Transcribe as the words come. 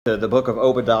To the book of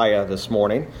Obadiah this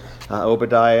morning.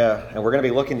 Obadiah, and we're going to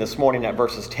be looking this morning at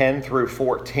verses 10 through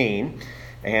 14.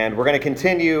 And we're going to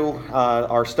continue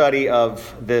our study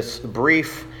of this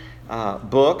brief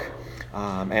book.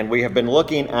 And we have been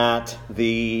looking at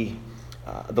the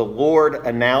Lord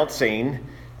announcing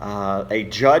a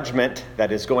judgment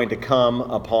that is going to come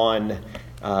upon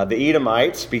the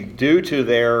Edomites due to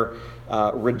their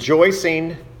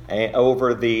rejoicing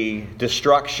over the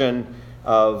destruction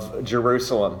of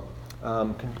Jerusalem.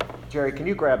 Jerry, can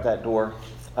you grab that door?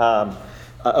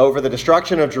 Over the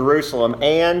destruction of Jerusalem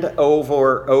and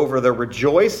over the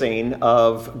rejoicing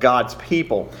of God's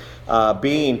people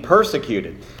being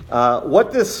persecuted.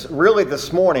 What this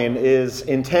morning is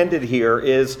intended here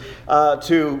is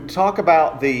to talk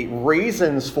about the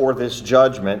reasons for this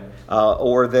judgment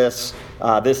or this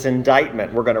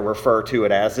indictment. We're going to refer to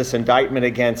it as this indictment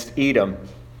against Edom.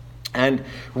 And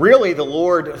really, the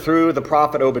Lord, through the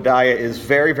prophet Obadiah, is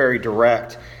very, very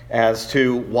direct as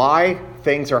to why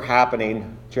things are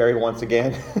happening. Jerry, once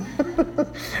again.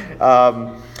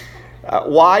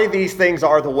 Why these things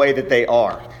are the way that they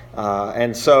are.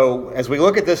 And so, as we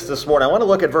look at this morning, I want to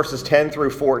look at verses 10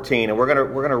 through 14, and we're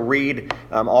going to read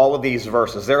all of these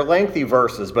verses. They're lengthy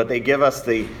verses, but they give us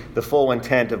the full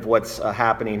intent of what's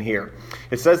happening here.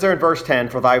 It says there in verse 10,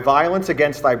 "For thy violence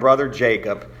against thy brother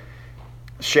Jacob,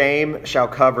 shame shall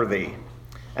cover thee,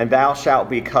 and thou shalt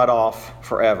be cut off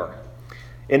forever.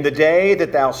 In the day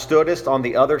that thou stoodest on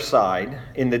the other side,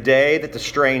 in the day that the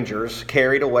strangers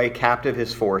carried away captive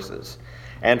his forces,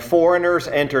 and foreigners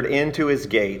entered into his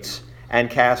gates, and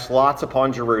cast lots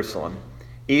upon Jerusalem,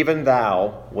 even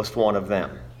thou wast one of them.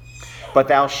 But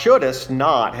thou shouldest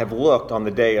not have looked on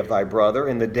the day of thy brother,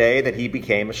 in the day that he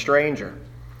became a stranger.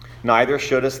 Neither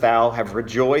shouldest thou have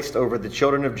rejoiced over the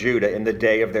children of Judah in the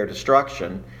day of their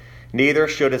destruction, neither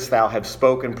shouldest thou have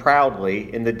spoken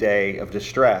proudly in the day of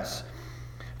distress.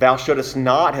 Thou shouldest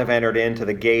not have entered into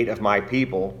the gate of my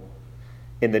people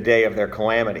in the day of their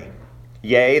calamity.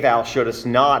 Yea, thou shouldest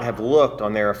not have looked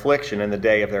on their affliction in the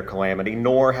day of their calamity,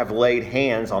 nor have laid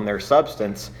hands on their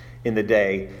substance in the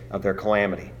day of their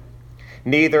calamity.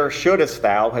 Neither shouldest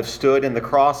thou have stood in the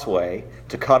crossway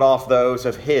to cut off those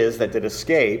of his that did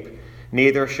escape,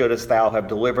 neither shouldest thou have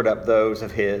delivered up those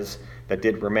of his that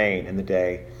did remain in the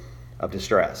day of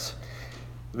distress."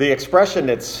 The expression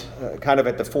that's kind of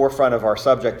at the forefront of our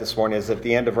subject this morning is at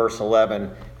the end of verse 11.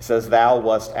 It says, "Thou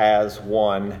wast as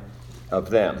one of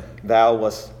them." Thou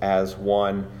wast as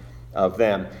one of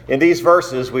them. In these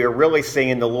verses, we are really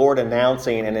seeing the Lord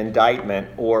announcing an indictment,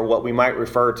 or what we might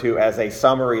refer to as a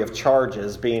summary of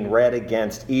charges being read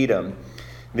against Edom.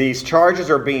 These charges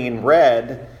are being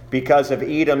read because of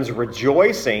Edom's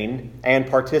rejoicing and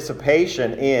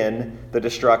participation in the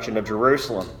destruction of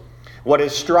Jerusalem. What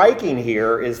is striking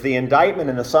here is the indictment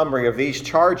and the summary of these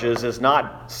charges is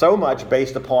not so much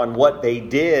based upon what they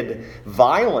did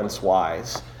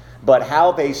violence-wise, but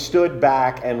how they stood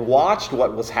back and watched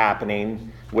what was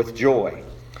happening with joy.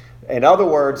 In other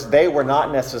words, they were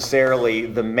not necessarily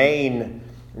the main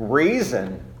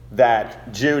reason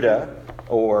that Judah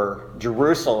or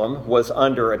Jerusalem was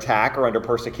under attack or under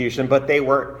persecution, but they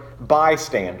were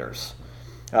bystanders.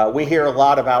 We hear a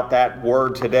lot about that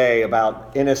word today, about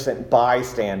innocent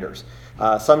bystanders.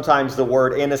 Sometimes the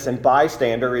word innocent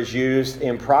bystander is used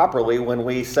improperly when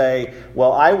we say,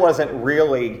 well, I wasn't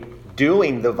really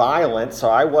doing the violence, so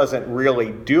I wasn't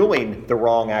really doing the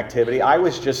wrong activity. I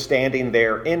was just standing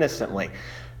there innocently.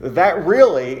 That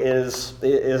really is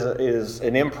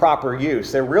an improper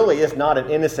use. There really is not an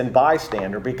innocent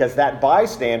bystander, because that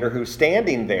bystander who's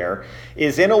standing there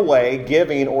is in a way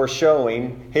giving or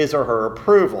showing his or her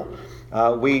approval.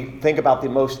 We think about the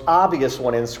most obvious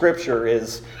one in Scripture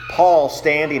is Paul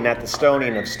standing at the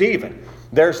stoning of Stephen.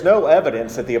 There's no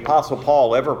evidence that the Apostle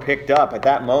Paul ever picked up, at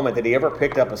that moment, that he ever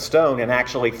picked up a stone and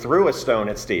actually threw a stone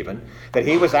at Stephen, that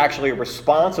he was actually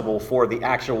responsible for the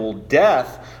actual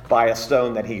death by a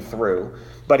stone that he threw.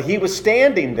 But he was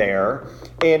standing there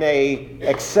in a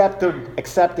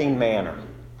accepting manner.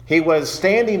 He was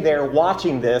standing there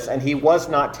watching this, and he was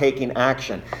not taking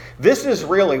action. This is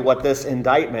really what this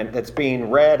indictment that's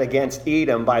being read against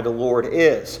Edom by the Lord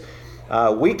is.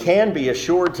 We can be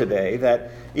assured today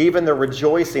that even the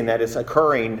rejoicing that is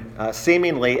occurring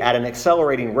seemingly at an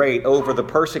accelerating rate over the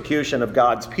persecution of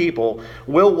God's people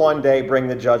will one day bring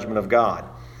the judgment of God.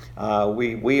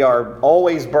 We are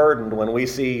always burdened when we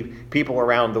see people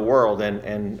around the world.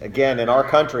 And again, in our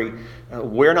country,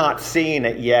 we're not seeing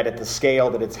it yet at the scale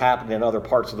that it's happening in other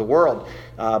parts of the world.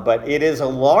 But it is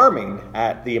alarming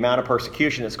at the amount of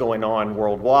persecution that's going on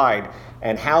worldwide,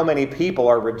 and how many people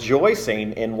are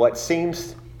rejoicing in what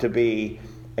seems to be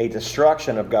a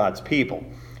destruction of God's people.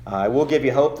 I will give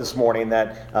you hope this morning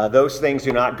that those things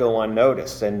do not go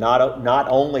unnoticed. And not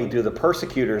only do the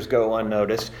persecutors go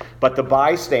unnoticed, but the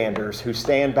bystanders who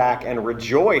stand back and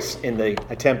rejoice in the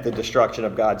attempted destruction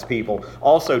of God's people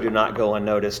also do not go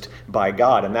unnoticed by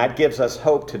God. And that gives us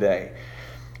hope today.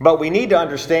 But we need to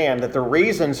understand that the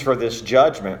reasons for this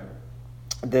judgment,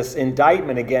 this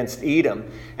indictment against Edom,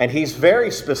 and he's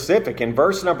very specific. In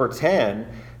verse number 10,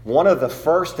 one of the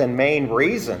first and main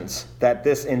reasons that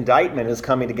this indictment is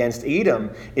coming against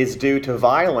Edom is due to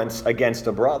violence against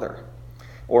a brother,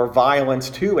 or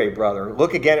violence to a brother.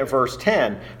 Look again at verse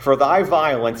 10. For thy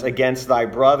violence against thy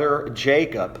brother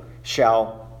Jacob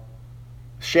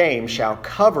shame shall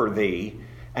cover thee,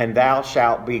 and thou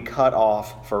shalt be cut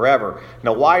off forever.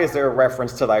 Now, why is there a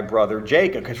reference to thy brother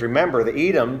Jacob? Because remember,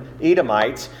 the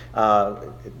Edomites,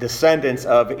 descendants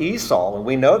of Esau, and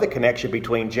we know the connection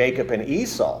between Jacob and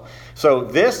Esau. So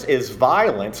this is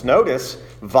violence. Notice,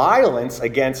 violence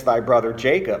against thy brother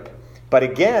Jacob. But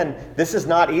again, this is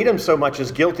not Edom so much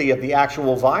as guilty of the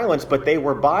actual violence, but they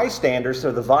were bystanders,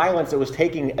 so the violence that was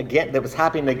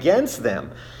happening against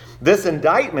them. This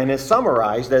indictment is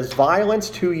summarized as violence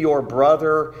to your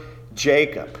brother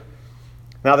Jacob.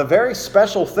 Now, the very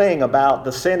special thing about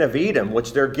the sin of Edom,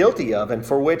 which they're guilty of, and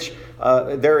for which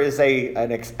there is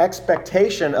an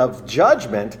expectation of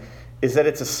judgment, is that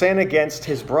it's a sin against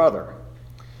his brother.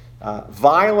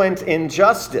 Violent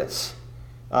injustice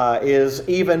is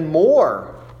even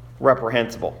more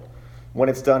reprehensible when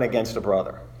it's done against a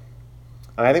brother.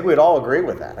 And I think we'd all agree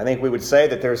with that. I think we would say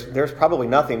that there's probably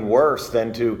nothing worse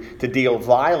than to deal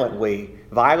violently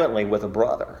with a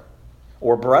brother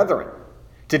or brethren.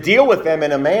 To deal with them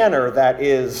in a manner that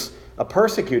is a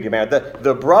persecuting manner.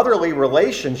 The brotherly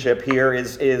relationship here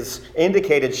is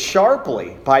indicated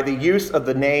sharply by the use of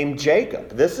the name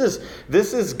Jacob. This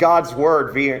is God's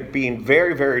word being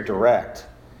very, very direct.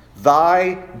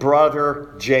 Thy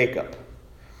brother Jacob.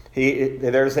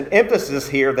 There's an emphasis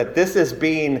here that this is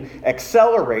being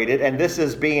accelerated and this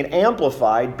is being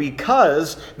amplified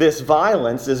because this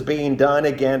violence is being done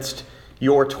against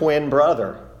your twin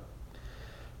brother.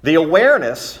 The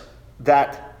awareness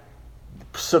that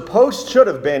should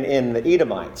have been in the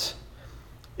Edomites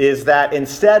is that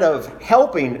instead of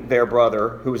helping their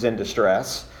brother who's in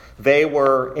distress, they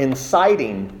were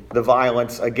inciting the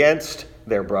violence against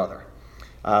their brother.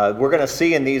 We're going to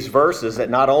see in these verses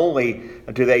that not only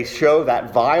do they show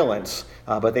that violence,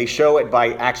 but they show it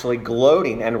by actually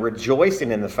gloating and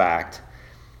rejoicing in the fact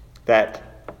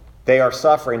that they are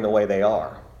suffering the way they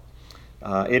are.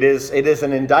 It is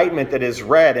an indictment that is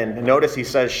read, and notice he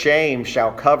says, shame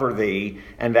shall cover thee,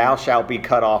 and thou shalt be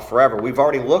cut off forever. We've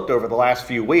already looked over the last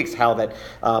few weeks how that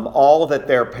all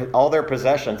their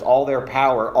possessions, all their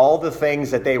power, all the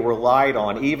things that they relied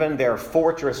on, even their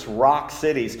fortress rock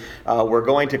cities, were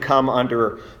going to come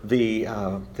under the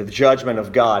judgment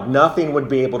of God. Nothing would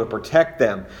be able to protect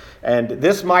them. And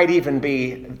this might even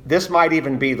be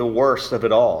the worst of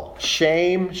it all.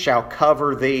 Shame shall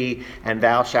cover thee, and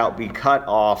thou shalt be cut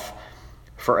off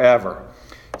forever.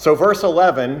 So verse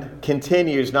 11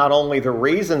 continues not only the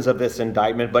reasons of this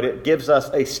indictment, but it gives us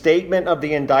a statement of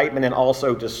the indictment and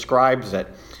also describes it.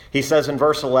 He says in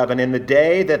verse 11, in the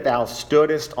day that thou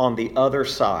stoodest on the other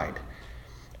side,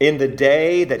 in the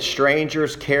day that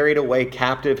strangers carried away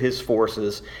captive his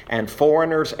forces, and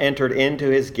foreigners entered into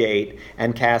his gate,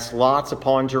 and cast lots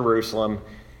upon Jerusalem,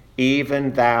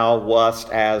 even thou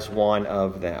wast as one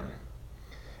of them.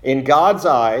 In God's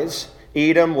eyes,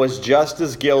 Edom was just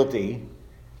as guilty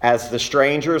as the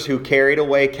strangers who carried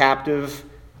away captive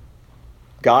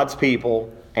God's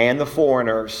people, and the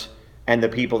foreigners, and the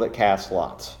people that cast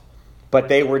lots. But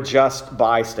they were just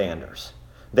bystanders.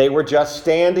 They were just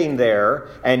standing there,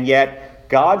 and yet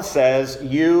God says,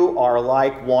 you are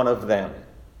like one of them.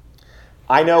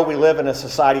 I know we live in a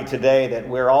society today that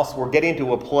we're getting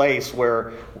to a place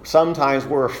where sometimes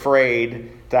we're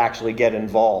afraid to actually get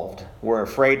involved. We're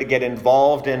afraid to get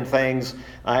involved in things,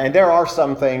 and there are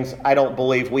some things I don't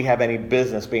believe we have any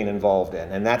business being involved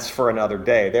in, and that's for another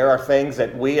day. There are things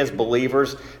that we as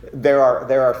believers, there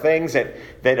are things that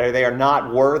they are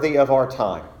not worthy of our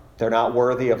time. They're not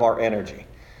worthy of our energy.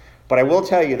 But I will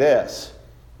tell you this,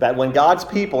 that when God's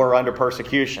people are under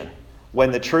persecution,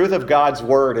 when the truth of God's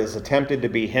word is attempted to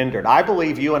be hindered, I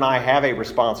believe you and I have a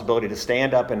responsibility to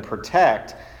stand up and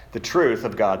protect the truth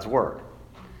of God's word.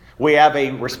 We have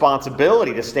a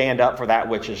responsibility to stand up for that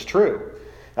which is true.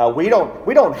 We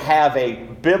don't have a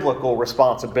biblical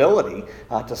responsibility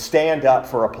to stand up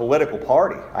for a political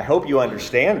party. I hope you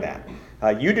understand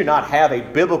that. You do not have a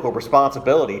biblical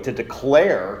responsibility to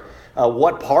declare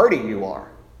what party you are.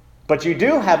 But you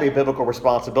do have a biblical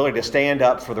responsibility to stand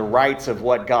up for the rights of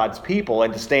what God's people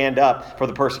and to stand up for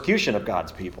the persecution of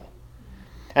God's people.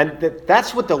 And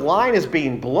that's what the line is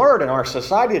being blurred in our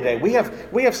society today. We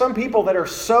have some people that are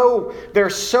so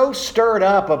stirred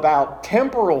up about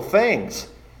temporal things,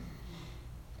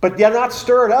 but they're not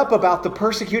stirred up about the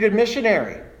persecuted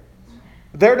missionary.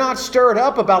 They're not stirred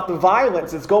up about the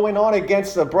violence that's going on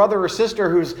against a brother or sister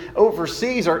who's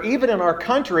overseas or even in our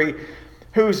country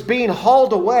who's being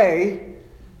hauled away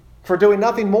for doing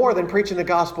nothing more than preaching the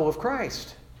gospel of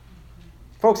Christ.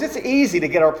 Folks, it's easy to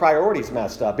get our priorities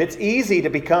messed up. It's easy to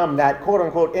become that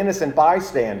quote-unquote innocent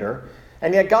bystander.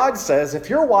 And yet God says, if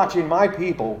you're watching my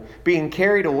people being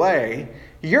carried away,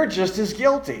 you're just as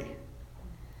guilty.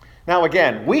 Now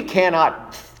again, we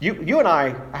cannot, you and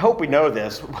I hope we know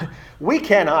this, we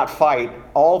cannot fight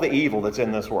all the evil that's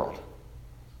in this world.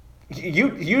 You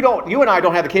and I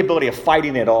don't have the capability of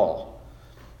fighting it all.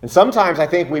 And sometimes I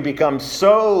think we become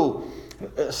so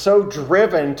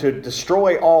driven to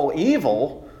destroy all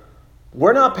evil,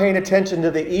 we're not paying attention to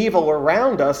the evil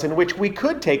around us in which we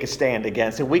could take a stand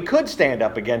against, and we could stand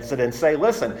up against it and say,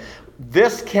 listen,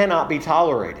 this cannot be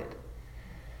tolerated.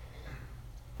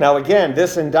 Now again,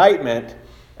 this indictment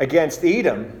against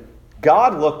Edom,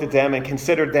 God looked at them and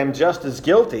considered them just as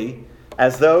guilty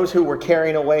as those who were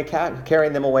carrying them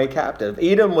away captive.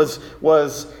 Edom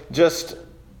was just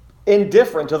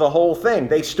indifferent to the whole thing.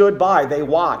 They stood by, they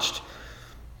watched.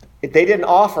 They didn't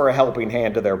offer a helping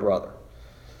hand to their brother.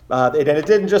 And it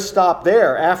didn't just stop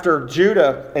there. After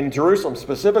Judah and Jerusalem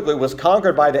specifically was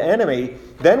conquered by the enemy,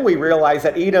 then we realize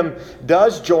that Edom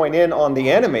does join with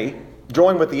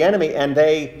the enemy, and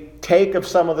they take of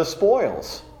some of the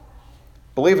spoils.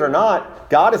 Believe it or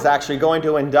not, God is actually going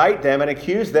to indict them and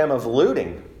accuse them of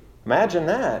looting. Imagine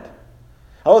that.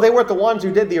 Oh, they weren't the ones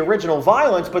who did the original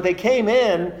violence, but they came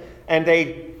in and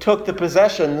they took the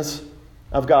possessions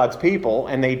of God's people,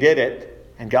 and they did it.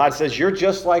 And God says, you're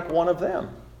just like one of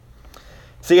them.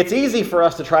 See, it's easy for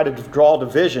us to try to draw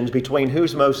divisions between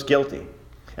who's most guilty.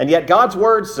 And yet God's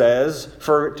word says,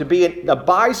 to be a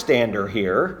bystander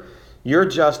here, you're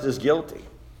just as guilty.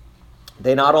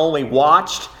 They not only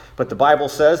watched, but the Bible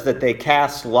says that they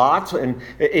cast lots. And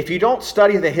if you don't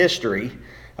study the history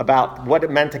about what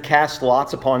it meant to cast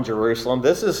lots upon Jerusalem,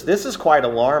 this is quite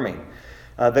alarming.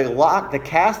 The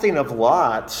casting of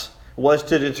lots was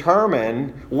to determine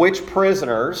which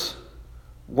prisoners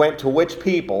went to which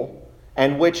people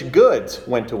and which goods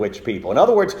went to which people. In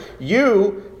other words,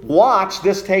 you watched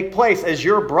this take place as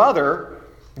your brother,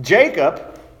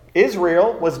 Jacob,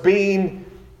 Israel, was being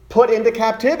put into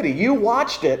captivity. You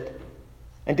watched it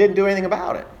and didn't do anything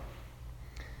about it.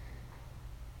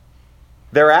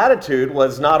 Their attitude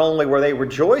was not only were they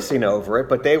rejoicing over it,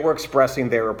 but they were expressing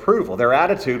their approval. Their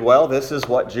attitude, well, this is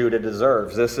what Judah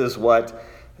deserves. This is what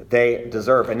they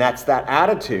deserve. And that's that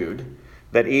attitude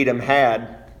that Edom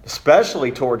had, especially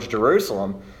towards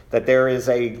Jerusalem, that there is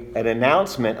an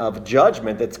announcement of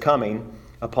judgment that's coming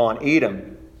upon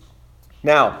Edom.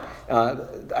 Now,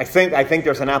 I think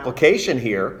there's an application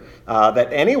here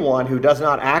that anyone who does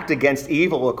not act against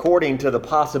evil according to the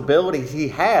possibilities he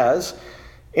has,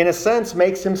 in a sense,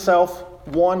 makes himself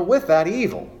one with that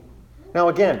evil. Now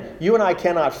again, you and I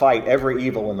cannot fight every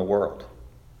evil in the world.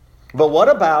 But what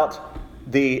about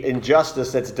the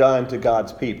injustice that's done to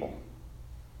God's people?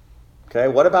 Okay,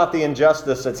 what about the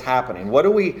injustice that's happening? What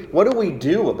do we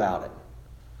do about it?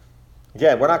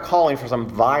 Again, we're not calling for some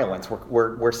violence.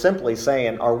 We're simply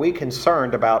saying, are we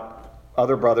concerned about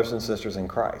other brothers and sisters in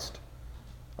Christ?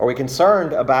 Are we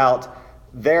concerned about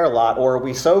their lot, or are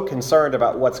we so concerned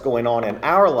about what's going on in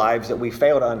our lives that we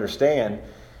fail to understand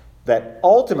that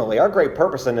ultimately our great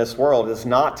purpose in this world is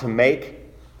not to make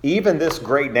even this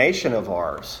great nation of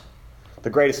ours, the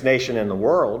greatest nation in the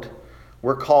world.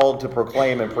 We're called to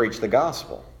proclaim and preach the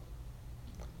gospel.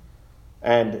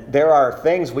 And there are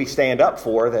things we stand up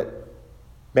for that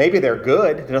maybe they're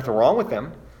good, there's nothing wrong with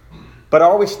them, but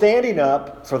are we standing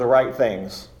up for the right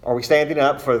things? Are we standing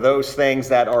up for those things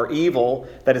that are evil,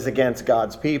 that is against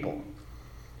God's people?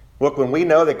 Look, when we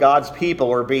know that God's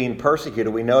people are being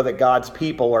persecuted, we know that God's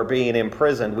people are being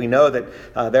imprisoned, we know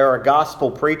that there are gospel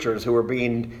preachers who are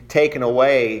being taken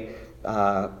away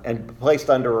and placed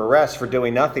under arrest for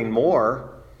doing nothing more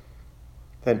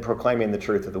than proclaiming the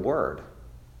truth of the word.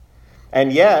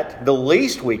 And yet, the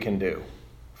least we can do,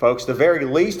 folks, the very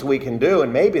least we can do,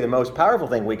 and maybe the most powerful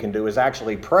thing we can do, is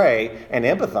actually pray and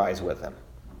empathize with them.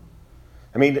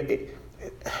 I mean,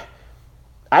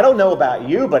 I don't know about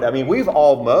you, but I mean,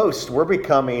 we're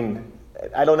becoming,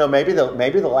 I don't know, maybe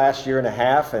the last year and a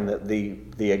half and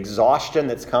the exhaustion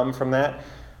that's come from that,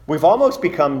 we've almost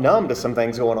become numb to some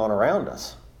things going on around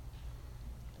us.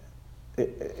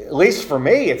 at least for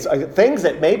me, it's things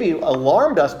that maybe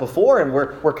alarmed us before, and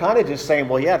we're kind of just saying,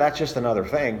 well, yeah, that's just another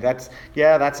thing. That's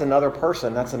another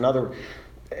person. That's another.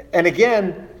 And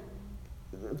again,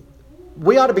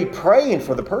 we ought to be praying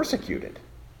for the persecuted.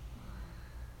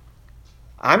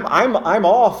 I'm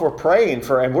all for praying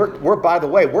for, and we're by the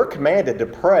way, we're commanded to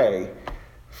pray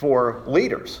for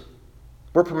leaders.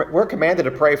 We're commanded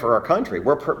to pray for our country.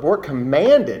 We're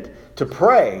commanded to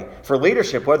pray for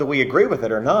leadership, whether we agree with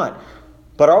it or not.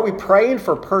 But are we praying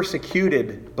for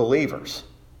persecuted believers?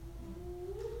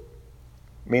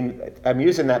 I mean, I'm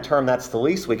using that term, that's the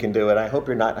least we can do, and I hope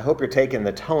you're taking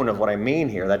the tone of what I mean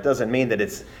here. That doesn't mean that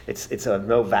it's of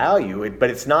no value, but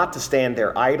it's not to stand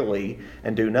there idly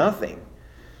and do nothing.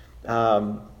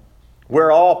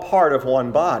 We're all part of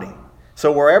one body.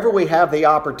 So wherever we have the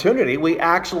opportunity, we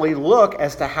actually look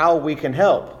as to how we can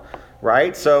help,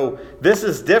 right? So this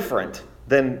is different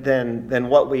than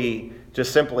what we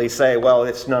just simply say, well,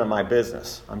 it's none of my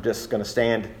business. I'm just going to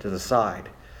stand to the side.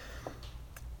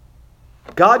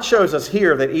 God shows us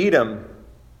here that Edom,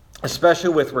 especially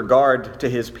with regard to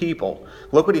his people,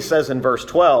 look what he says in verse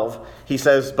 12. He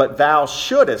says, "But thou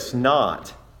shouldest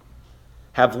not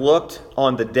have looked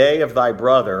on the day of thy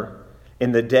brother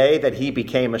in the day that he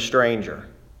became a stranger."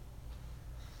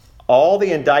 All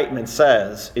the indictment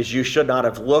says is you should not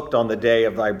have looked on the day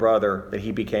of thy brother that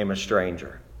he became a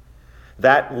stranger.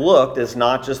 That look is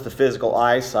not just the physical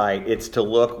eyesight, it's to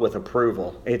look with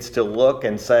approval. It's to look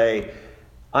and say,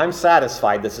 I'm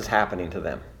satisfied this is happening to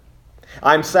them.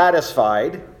 I'm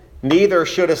satisfied, neither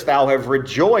shouldest thou have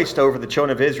rejoiced over the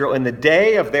children of Israel in the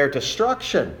day of their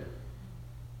destruction.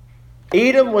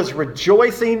 Edom was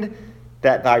rejoicing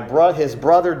that his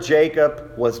brother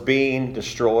Jacob was being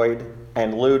destroyed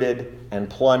and looted and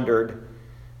plundered.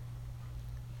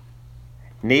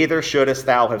 Neither shouldest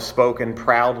thou have spoken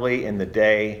proudly in the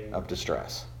day of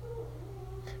distress.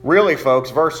 Really,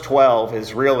 folks, verse 12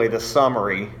 is really the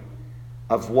summary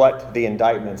of what the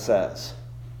indictment says.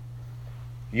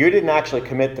 You didn't actually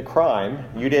commit the crime.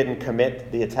 You didn't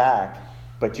commit the attack.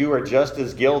 But you are just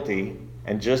as guilty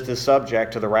and just as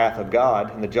subject to the wrath of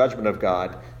God and the judgment of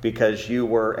God because you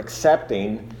were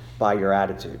accepting by your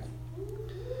attitude.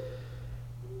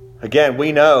 Again,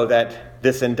 we know that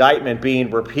this indictment being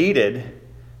repeated,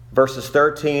 verses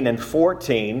 13 and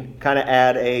 14 kind of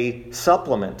add a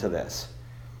supplement to this.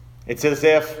 It's as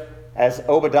if, as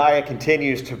Obadiah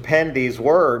continues to pen these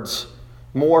words,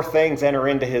 more things enter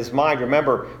into his mind.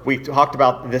 Remember, we talked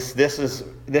about this.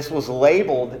 This was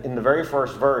labeled in the very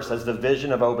first verse as the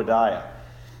vision of Obadiah.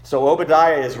 So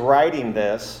Obadiah is writing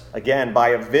this, again, by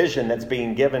a vision that's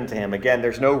being given to him. Again,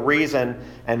 there's no reason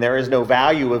and there is no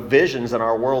value of visions in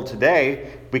our world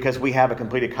today because we have a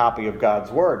completed copy of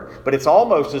God's Word. But it's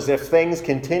almost as if things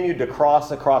continued to cross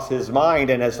across his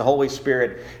mind, and as the Holy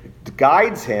Spirit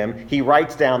guides him, he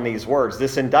writes down these words.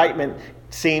 This indictment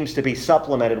seems to be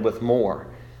supplemented with more.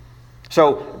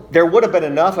 So there would have been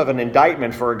enough of an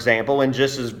indictment, for example, in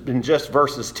just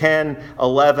verses 10,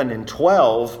 11, and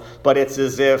 12, but it's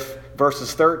as if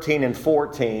verses 13 and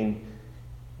 14,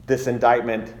 this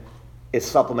indictment is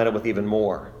supplemented with even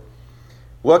more.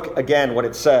 Look again what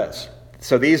it says.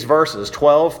 So these verses,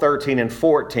 12, 13, and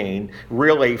 14,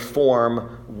 really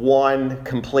form one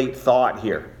complete thought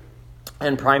here.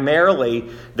 And primarily,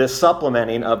 this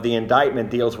supplementing of the indictment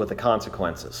deals with the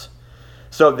consequences.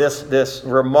 So this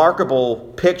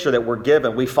remarkable picture that we're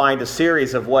given, we find a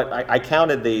series of what, I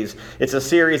counted these, it's a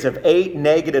series of 8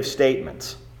 negative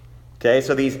statements. Okay,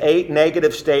 so these 8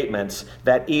 negative statements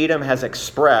that Edom has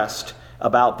expressed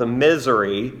about the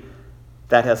misery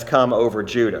that has come over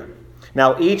Judah.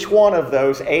 Now, each one of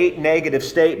those 8 negative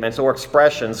statements or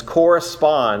expressions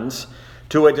corresponds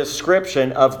to a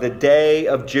description of the day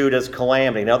of Judah's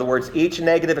calamity. In other words, each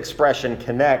negative expression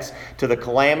connects to the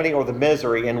calamity or the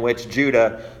misery in which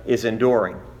Judah is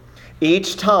enduring.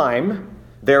 Each time,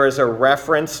 there is a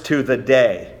reference to the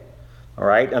day. All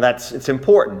right, and it's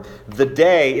important. The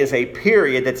day is a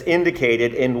period that's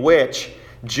indicated in which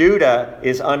Judah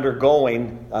is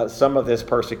undergoing some of this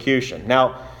persecution.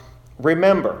 Now,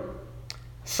 remember,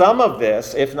 some of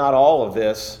this, if not all of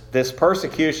this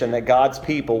persecution that God's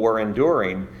people were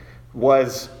enduring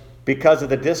was because of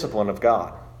the discipline of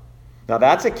God. Now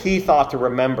that's a key thought to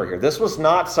remember here. This was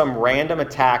not some random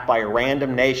attack by a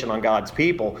random nation on God's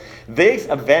people. These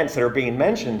events that are being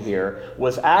mentioned here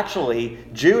was actually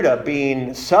Judah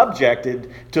being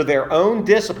subjected to their own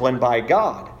discipline by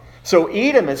God. So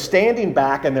Edom is standing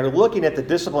back and they're looking at the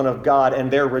discipline of God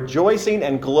and they're rejoicing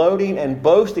and gloating and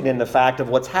boasting in the fact of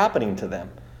what's happening to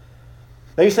them.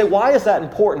 Now you say, why is that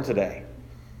important today?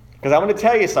 Because I'm going to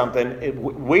tell you something.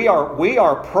 We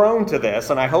are prone to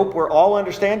this, and I hope we're all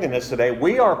understanding this today.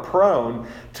 We are prone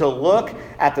to look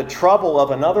at the trouble of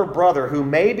another brother who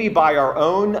maybe by our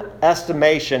own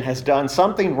estimation has done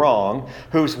something wrong,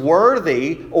 who's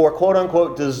worthy or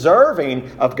quote-unquote deserving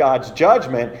of God's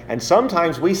judgment, and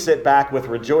sometimes we sit back with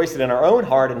rejoicing in our own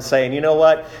heart and saying, you know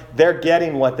what? They're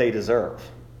getting what they deserve.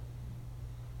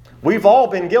 We've all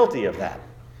been guilty of that.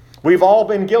 We've all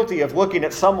been guilty of looking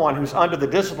at someone who's under the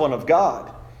discipline of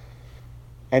God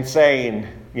and saying,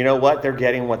 you know what, they're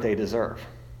getting what they deserve.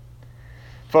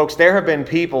 Folks, there have been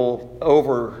people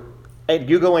over, and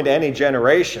you go into any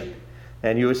generation,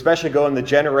 and you especially go in the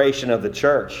generation of the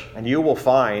church, and you will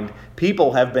find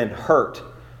people have been hurt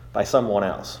by someone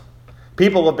else.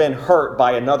 People have been hurt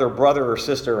by another brother or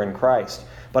sister in Christ.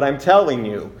 But I'm telling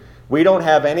you, we don't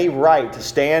have any right to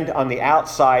stand on the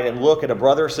outside and look at a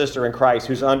brother or sister in Christ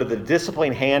who's under the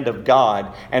disciplining hand of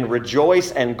God and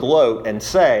rejoice and gloat and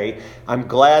say, I'm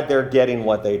glad they're getting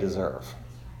what they deserve.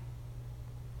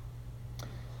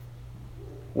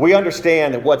 We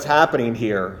understand that what's happening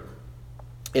here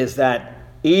is that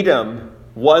Edom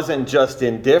wasn't just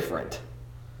indifferent.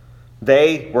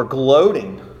 They were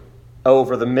gloating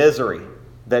over the misery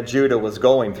that Judah was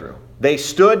going through. They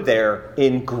stood there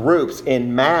in groups,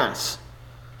 in mass.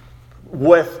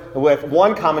 With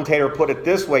one commentator put it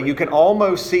this way, you can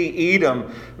almost see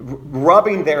Edom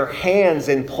rubbing their hands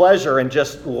in pleasure and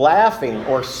just laughing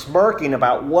or smirking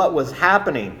about what was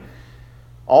happening.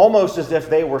 Almost as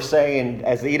if they were saying,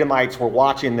 as the Edomites were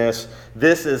watching this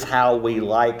is how we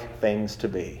like things to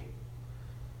be.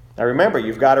 Now remember,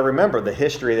 you've got to remember the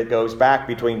history that goes back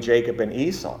between Jacob and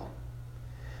Esau.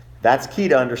 That's key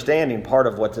to understanding part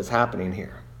of what is happening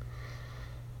here.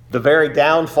 The very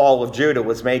downfall of Judah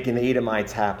was making the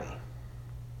Edomites happy.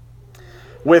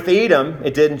 With Edom,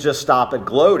 it didn't just stop at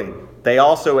gloating. They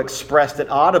also expressed it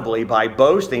audibly by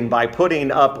boasting, by putting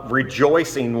up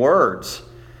rejoicing words.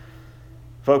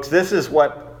 Folks, this is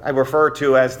what I refer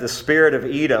to as the spirit of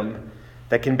Edom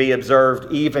that can be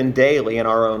observed even daily in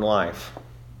our own life.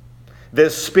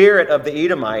 This spirit of the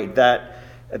Edomite that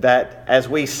as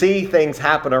we see things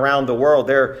happen around the world,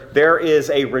 there is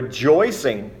a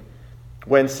rejoicing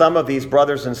when some of these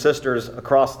brothers and sisters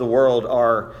across the world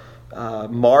are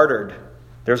martyred.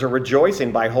 There's a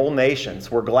rejoicing by whole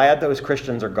nations. We're glad those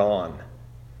Christians are gone.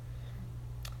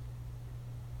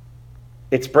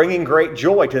 It's bringing great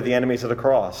joy to the enemies of the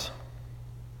cross.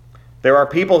 There are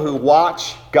people who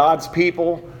watch God's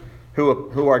people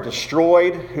who are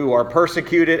destroyed, who are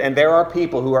persecuted, and there are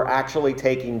people who are actually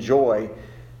taking joy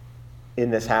in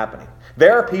this happening.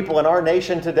 There are people in our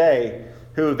nation today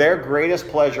who their greatest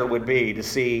pleasure would be to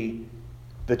see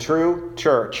the true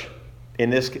church in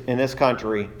this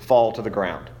country fall to the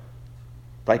ground.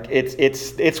 Like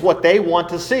it's what they want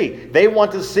to see. They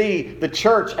want to see the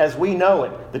church as we know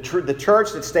it. The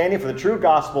church that's standing for the true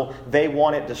gospel, they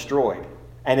want it destroyed.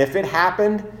 And if it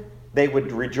happened, they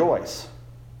would rejoice.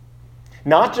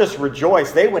 Not just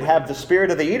rejoice, they would have the spirit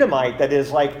of the Edomite that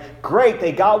is like, great,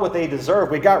 they got what they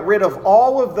deserve. We got rid of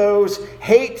all of those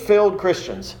hate-filled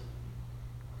Christians.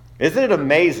 Isn't it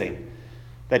amazing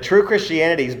that true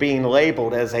Christianity is being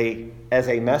labeled as a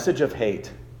message of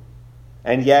hate?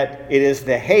 And yet it is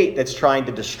the hate that's trying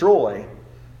to destroy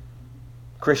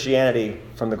Christianity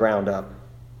from the ground up.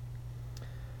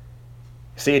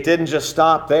 See, it didn't just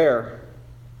stop there.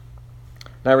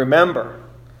 Now remember,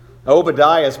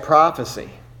 Obadiah's prophecy.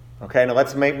 Okay, now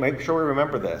let's make sure we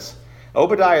remember this.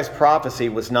 Obadiah's prophecy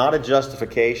was not a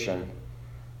justification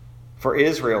for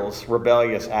Israel's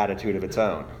rebellious attitude of its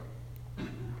own.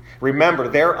 Remember,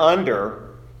 they're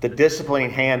under the disciplining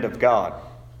hand of God.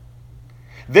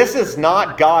 This is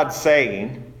not God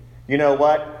saying, you know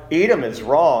what, Edom is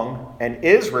wrong, and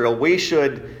Israel,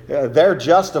 they're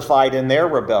justified in their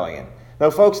rebellion.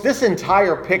 No, folks, this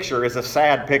entire picture is a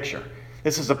sad picture.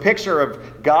 This is a picture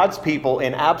of God's people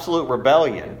in absolute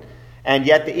rebellion, and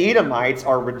yet the Edomites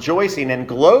are rejoicing and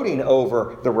gloating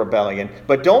over the rebellion.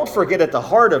 But don't forget, at the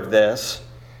heart of this,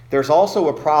 there's also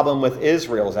a problem with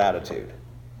Israel's attitude.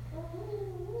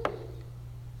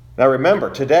 Now remember,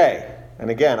 today,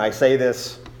 and again, I say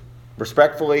this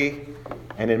respectfully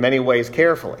and in many ways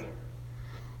carefully,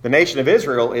 the nation of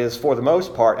Israel is, for the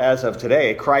most part, as of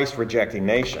today, a Christ-rejecting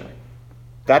nation.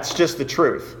 That's just the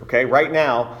truth. Okay, right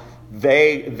now,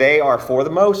 they are, for the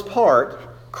most part,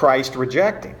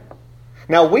 Christ-rejecting.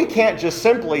 Now, we can't just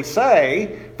simply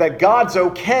say that God's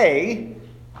okay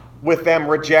with them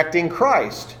rejecting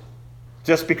Christ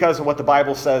just because of what the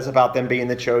Bible says about them being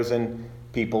the chosen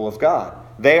people of God.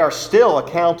 They are still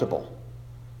accountable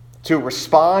to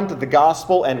respond to the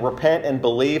gospel and repent and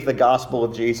believe the gospel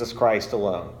of Jesus Christ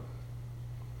alone.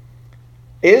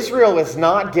 Israel is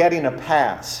not getting a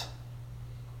pass.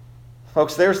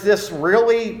 Folks, there's this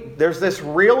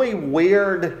really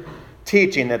weird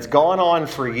teaching that's gone on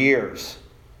for years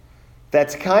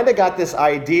that's kind of got this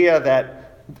idea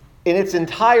that in its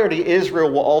entirety,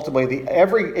 Israel will ultimately,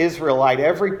 every Israelite,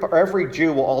 every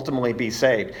Jew will ultimately be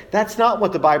saved. That's not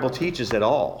what the Bible teaches at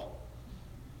all.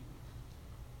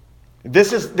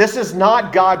 This is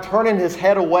not God turning his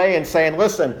head away and saying,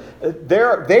 listen,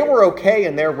 they were okay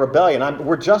in their rebellion.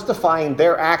 We're justifying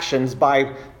their actions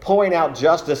by pouring out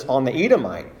justice on the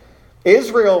Edomite.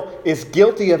 Israel is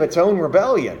guilty of its own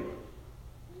rebellion.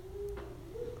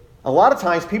 A lot of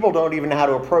times people don't even know how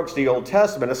to approach the Old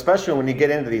Testament, especially when you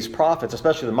get into these prophets,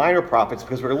 especially the minor prophets,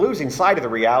 because we're losing sight of the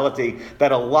reality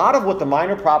that a lot of what the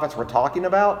minor prophets were talking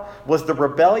about was the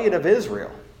rebellion of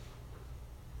Israel.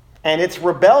 And its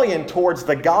rebellion towards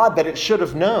the God that it should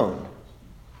have known.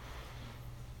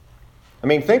 I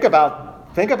mean, think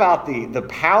about the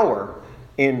power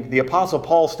in the Apostle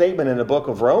Paul's statement in the book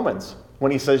of Romans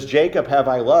when he says, Jacob have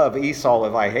I loved, Esau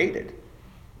have I hated.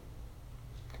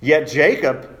 Yet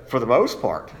Jacob, for the most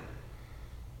part,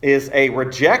 is a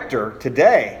rejecter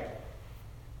today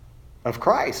of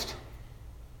Christ.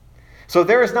 So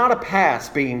there is not a pass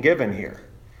being given here.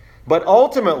 But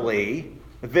ultimately,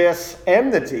 this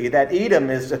enmity that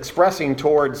Edom is expressing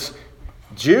towards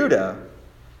Judah,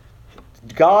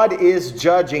 God is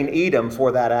judging Edom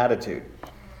for that attitude.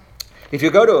 If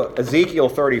you go to Ezekiel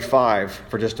 35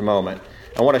 for just a moment,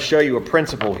 I want to show you a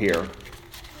principle here.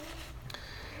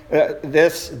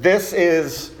 This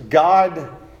is God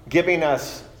giving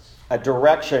us a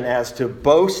direction as to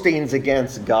boastings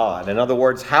against God. In other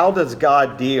words, how does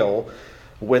God deal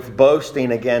with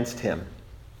boasting against him?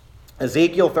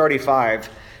 Ezekiel 35,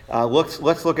 let's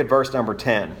look at verse number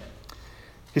 10.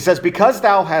 He says, because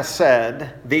thou hast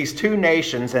said, these two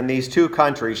nations and these two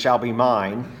countries shall be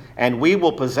mine, and we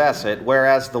will possess it,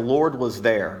 whereas the Lord was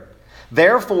there.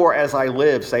 Therefore, as I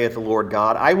live, saith the Lord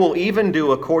God, I will even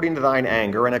do according to thine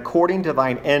anger, and according to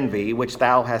thine envy, which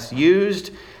thou hast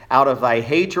used out of thy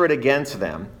hatred against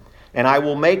them, and I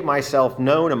will make myself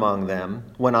known among them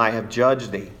when I have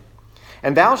judged thee.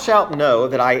 And thou shalt know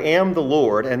that I am the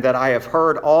Lord, and that I have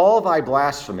heard all thy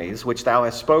blasphemies, which thou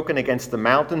hast spoken against the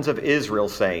mountains of Israel,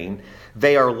 saying,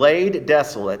 they are laid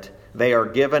desolate, they are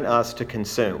given us to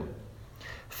consume.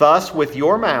 Thus with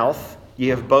your mouth ye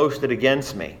have boasted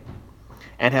against me,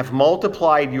 and have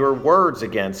multiplied your words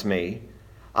against me,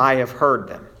 I have heard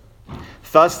them.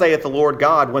 Thus saith the Lord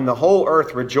God, when the whole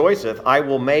earth rejoiceth, I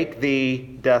will make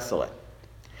thee desolate.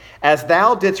 As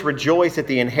thou didst rejoice at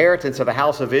the inheritance of the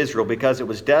house of Israel, because it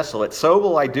was desolate, so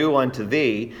will I do unto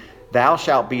thee. Thou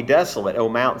shalt be desolate, O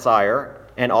Mount Seir,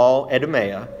 and all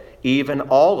Edomea, even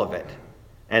all of it.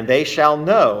 And they shall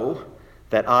know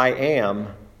that I am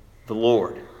the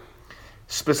Lord.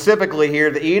 Specifically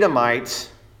here, the Edomites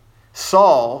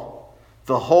saw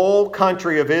the whole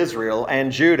country of Israel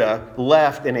and Judah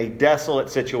left in a desolate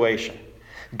situation.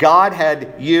 God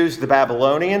had used the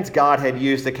Babylonians, God had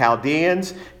used the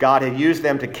Chaldeans, God had used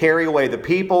them to carry away the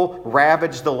people,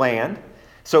 ravage the land.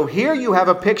 So here you have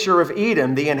a picture of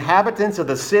Edom, the inhabitants of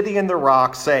the city and the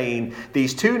rock, saying,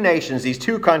 these two nations, these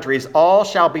two countries, all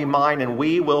shall be mine and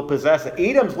we will possess it.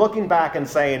 Edom's looking back and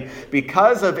saying,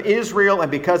 because of Israel and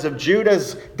because of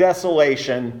Judah's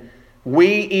desolation,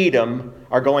 we, Edom,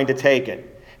 are going to take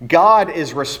it. God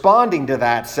is responding to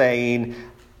that, saying,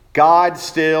 God's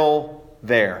still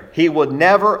there. He would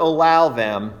never allow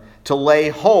them to lay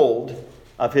hold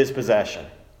of his possession.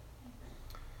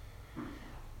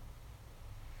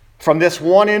 From this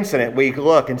one incident, we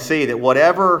look and see that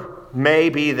whatever may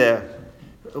be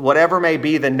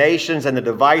the nations and the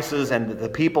devices and the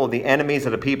people, the enemies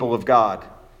of the people of God,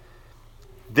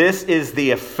 this is the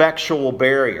effectual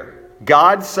barrier.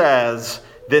 God says,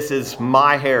 this is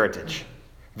my heritage.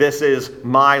 This is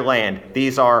my land.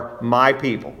 These are my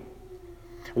people.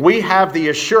 We have the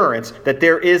assurance that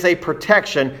there is a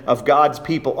protection of God's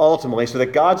people ultimately, so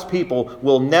that God's people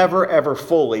will never ever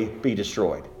fully be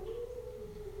destroyed.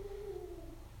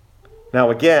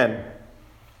 Now again,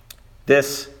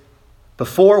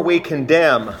 before we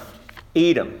condemn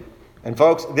Edom, and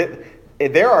folks,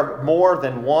 there are more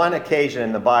than one occasion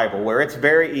in the Bible where it's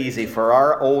very easy for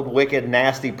our old, wicked,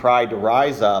 nasty pride to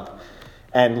rise up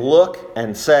and look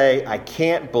and say, I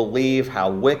can't believe how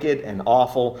wicked and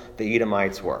awful the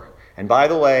Edomites were. And by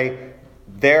the way,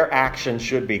 their actions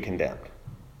should be condemned.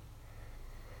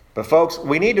 But folks,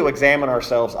 we need to examine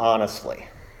ourselves honestly.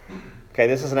 Okay,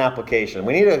 this is an application.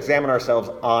 We need to examine ourselves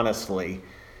honestly.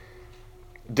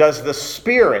 Does the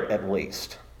spirit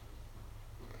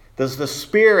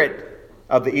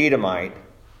of the Edomite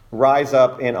rise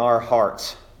up in our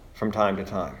hearts from time to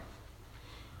time.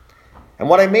 And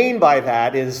what I mean by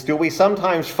that is, do we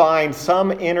sometimes find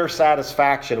some inner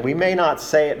satisfaction? We may not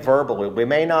say it verbally. We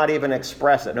may not even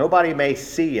express it. Nobody may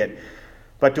see it.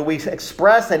 But do we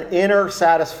express an inner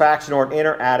satisfaction or an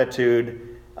inner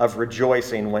attitude of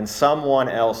rejoicing when someone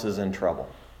else is in trouble?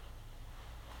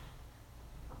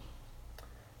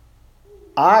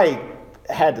 I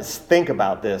had to think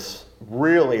about this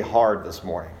really hard this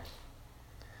morning.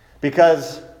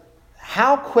 Because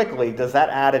how quickly does that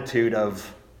attitude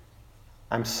of,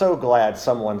 I'm so glad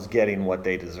someone's getting what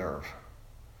they deserve,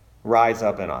 rise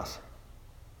up in us?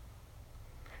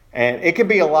 And it can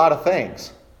be a lot of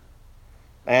things.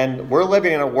 And we're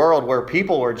living in a world where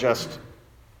people are just,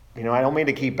 I don't mean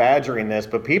to keep badgering this,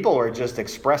 but people are just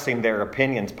expressing their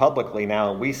opinions publicly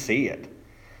now, and we see it.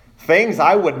 Things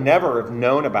I would never have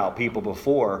known about people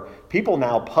before, people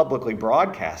now publicly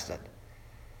broadcast it.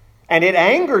 And it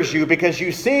angers you because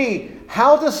you see,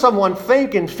 how does someone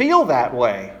think and feel that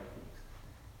way?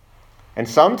 And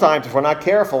sometimes, if we're not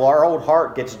careful, our old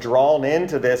heart gets drawn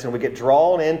into this, and we get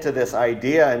drawn into this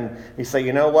idea, and we say,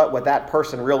 you know what that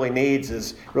person really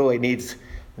needs,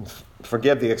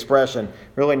 forgive the expression,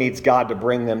 really needs God to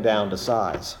bring them down to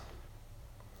size.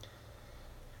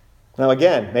 Now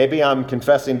again, maybe I'm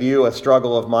confessing to you a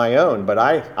struggle of my own, but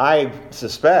I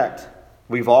suspect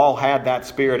we've all had that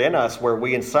spirit in us where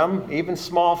we, in some even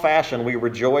small fashion, we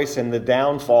rejoice in the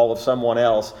downfall of someone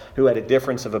else who had a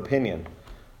difference of opinion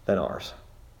than ours.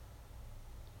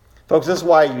 Folks, this is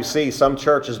why you see some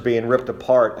churches being ripped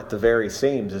apart at the very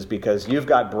seams, is because you've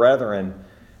got brethren,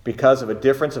 because of a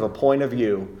difference of a point of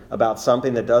view about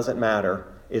something that doesn't matter,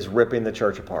 is ripping the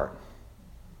church apart.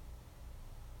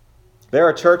 There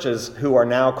are churches who are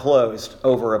now closed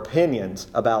over opinions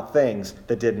about things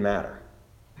that didn't matter.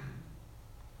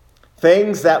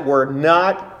 Things that were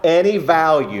not any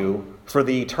value for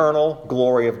the eternal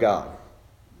glory of God.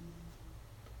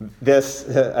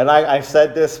 I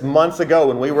said this months ago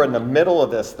when we were in the middle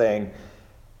of this thing.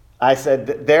 I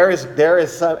said, there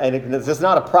is some, and this is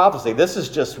not a prophecy, this is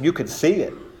just, you could see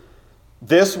it.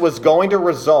 This was going to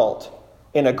result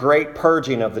in a great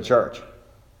purging of the church.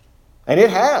 And it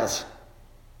has.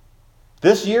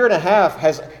 This year and a half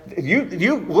has,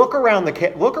 you look around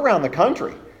the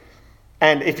country,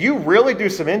 and if you really do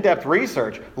some in-depth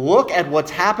research, look at what's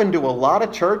happened to a lot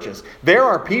of churches. There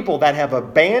are people that have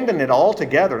abandoned it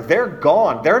altogether. They're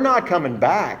gone. They're not coming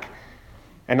back.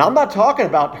 And I'm not talking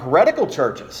about heretical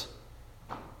churches.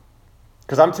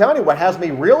 Because I'm telling you, what has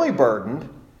me really burdened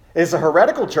is the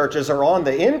heretical churches are on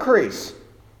the increase.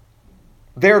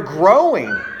 They're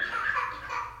growing.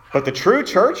 But the true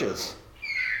churches,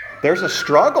 there's a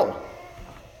struggle.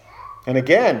 And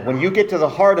again, when you get to the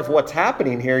heart of what's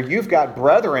happening here, you've got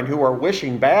brethren who are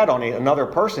wishing bad on another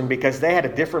person because they had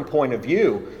a different point of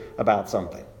view about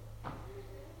something.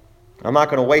 I'm not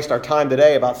going to waste our time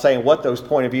today about saying what those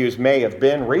point of views may have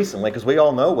been recently, because we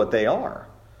all know what they are.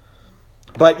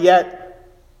 But yet,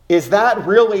 is that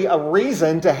really a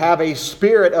reason to have a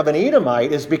spirit of an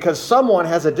Edomite, is because someone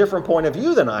has a different point of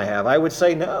view than I have? I would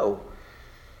say no.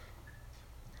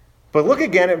 But look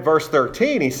again at verse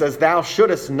 13. He says, "Thou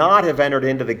shouldest not have entered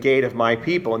into the gate of my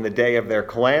people in the day of their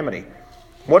calamity."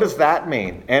 What does that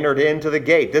mean? Entered into the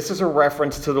gate. This is a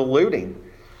reference to the looting.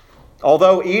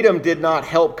 Although Edom did not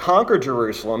help conquer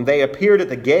Jerusalem, they appeared at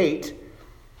the gate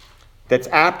that's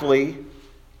aptly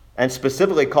and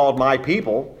specifically called my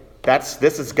people.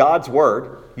 This is God's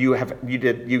word.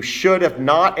 You should have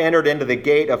not entered into the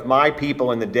gate of my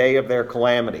people in the day of their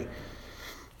calamity.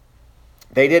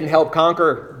 They didn't help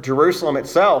conquer Jerusalem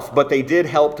itself, but they did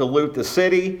help to loot the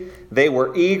city. They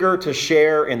were eager to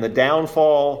share in the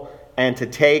downfall and to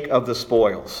take of the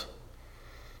spoils.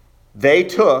 They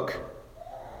took,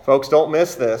 folks, don't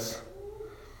miss this,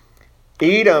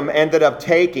 Edom ended up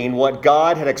taking what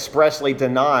God had expressly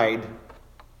denied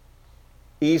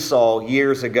Esau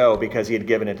years ago because he had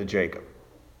given it to Jacob.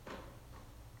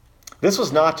 This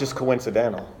was not just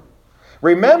coincidental.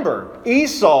 Remember,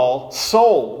 Esau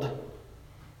sold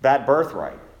that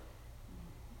birthright.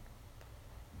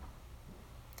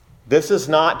 This is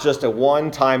not just a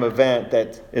one-time event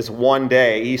that is one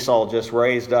day Esau just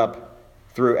raised up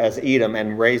through as Edom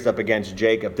and raised up against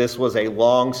Jacob. This was a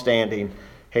long-standing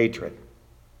hatred.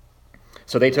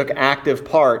 So they took active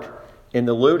part in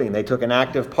the looting. They took an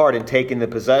active part in taking the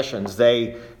possessions.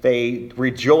 They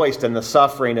rejoiced in the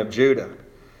suffering of Judah.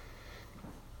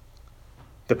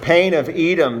 The pain of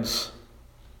Edom's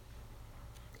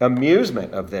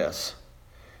amusement of this.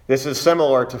 This is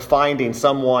similar to finding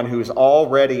someone who's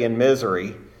already in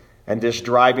misery and just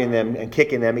driving them and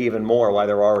kicking them even more while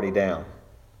they're already down.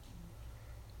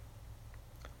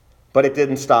 But it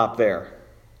didn't stop there.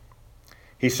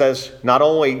 He says, not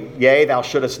only, yea, thou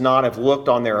shouldest not have looked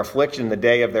on their affliction in the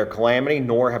day of their calamity,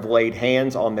 nor have laid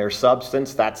hands on their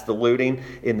substance. That's the looting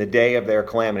in the day of their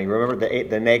calamity. Remember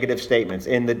the negative statements,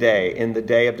 in the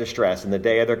day of distress, in the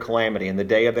day of their calamity, in the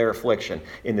day of their affliction,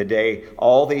 in the day,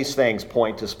 all these things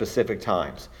point to specific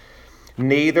times.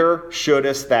 Neither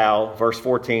shouldest thou, verse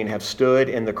 14, have stood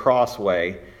in the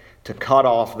crossway to cut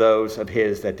off those of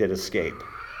his that did escape.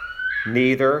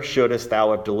 Neither shouldest thou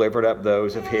have delivered up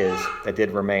those of his that did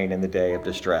remain in the day of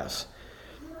distress.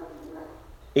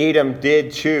 Edom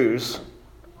did choose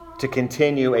to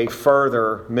continue a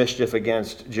further mischief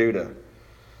against Judah.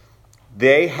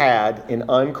 They had an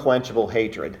unquenchable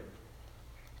hatred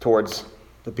towards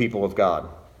the people of God.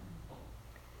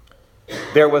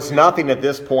 There was nothing at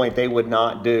this point they would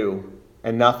not do,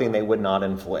 and nothing they would not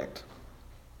inflict.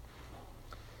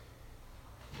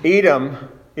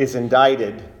 Edom is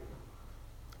indicted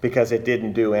because it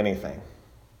didn't do anything.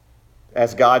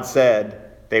 As God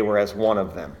said, they were as one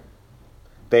of them.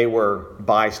 They were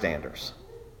bystanders.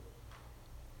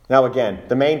 Now again,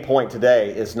 the main point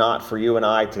today is not for you and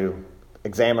I to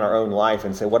examine our own life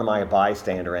and say, what am I a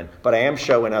bystander in? But I am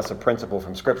showing us a principle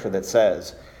from Scripture that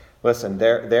says, listen,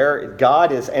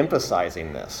 God is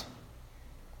emphasizing this.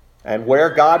 And where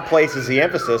God places the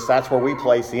emphasis, that's where we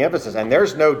place the emphasis. And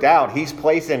there's no doubt He's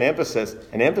placed an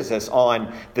emphasis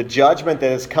on the judgment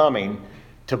that is coming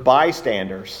to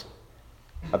bystanders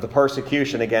of the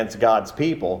persecution against God's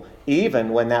people, even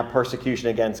when that persecution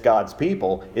against God's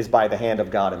people is by the hand of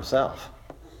God Himself.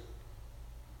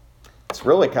 It's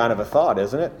really kind of a thought,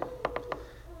 isn't it?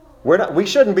 We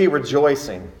shouldn't be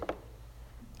rejoicing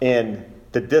in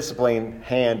the disciplining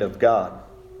hand of God.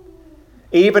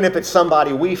 Even if it's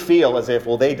somebody we feel as if,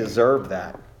 well, they deserve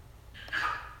that.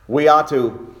 We ought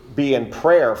to be in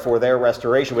prayer for their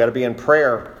restoration. We ought to be in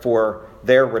prayer for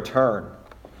their return.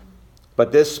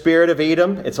 But this spirit of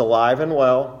Edom, it's alive and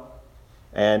well.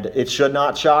 And it should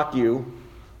not shock you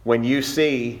when you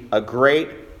see a great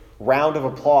round of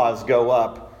applause go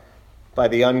up by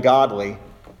the ungodly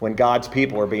when God's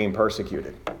people are being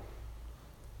persecuted.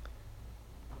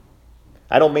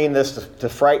 I don't mean this to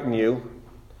frighten you.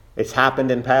 It's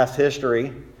happened in past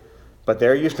history, but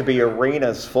there used to be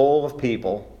arenas full of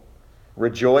people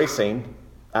rejoicing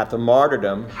at the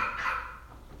martyrdom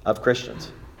of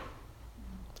Christians.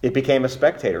 It became a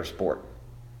spectator sport.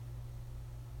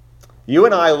 You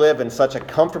and I live in such a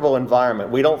comfortable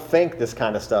environment, we don't think this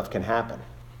kind of stuff can happen.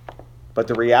 But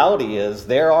the reality is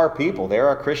there are people, there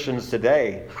are Christians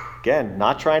today, again,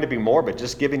 not trying to be morbid,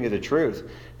 just giving you the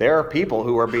truth. There are people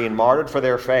who are being martyred for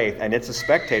their faith, and it's a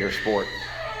spectator sport.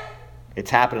 It's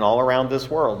happening all around this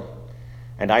world.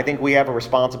 And I think we have a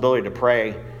responsibility to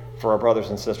pray for our brothers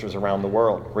and sisters around the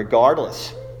world,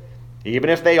 regardless. Even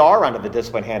if they are under the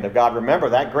disciplined hand of God. Remember,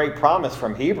 that great promise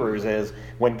from Hebrews is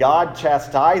when God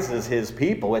chastises His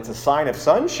people, it's a sign of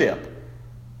sonship.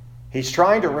 He's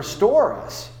trying to restore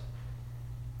us.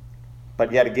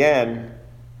 But yet again,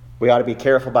 we ought to be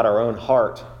careful about our own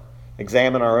heart.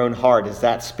 Examine our own heart. Is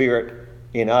that spirit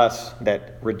in us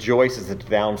that rejoices at the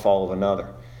downfall of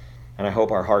another? And I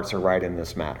hope our hearts are right in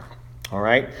this matter. All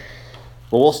right?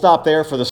 Well, we'll stop there for the